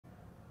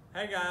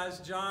Hey guys,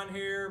 John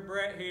here,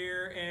 Brett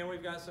here, and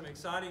we've got some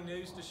exciting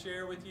news to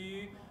share with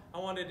you. I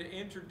wanted to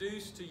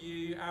introduce to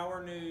you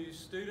our new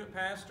student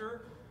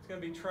pastor. It's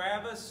going to be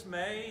Travis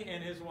May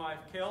and his wife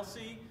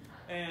Kelsey.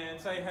 And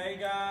say hey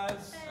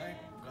guys. Hey.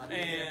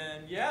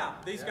 And yeah,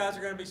 these guys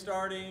are going to be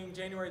starting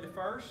January the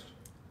 1st.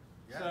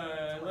 Yeah,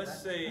 So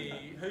let's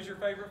see, who's your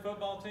favorite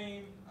football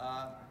team?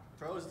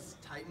 Pros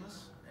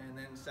Titans, and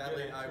then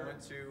sadly Yeah, I sure.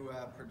 went to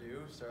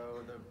Purdue, so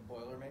the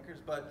Boilermakers,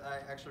 but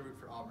I actually root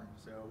for Auburn,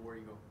 so where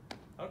you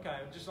go? Okay,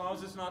 just as long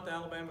as it's not the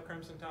Alabama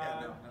Crimson Tide,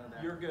 Yeah, no, none of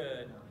that. you're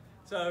good.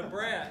 So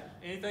Brett,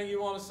 anything you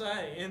want to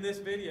say in this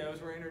video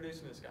as we're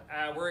introducing this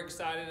guy? We're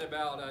excited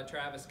about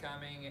Travis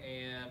coming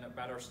and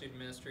about our student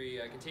ministry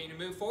continuing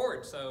to move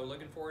forward. So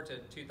looking forward to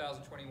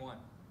 2021.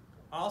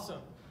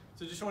 Awesome.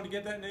 So just wanted to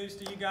get that news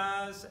to you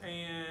guys,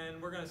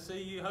 and we're going to see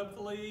you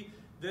hopefully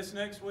this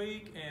next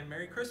week, and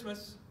Merry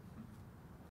Christmas.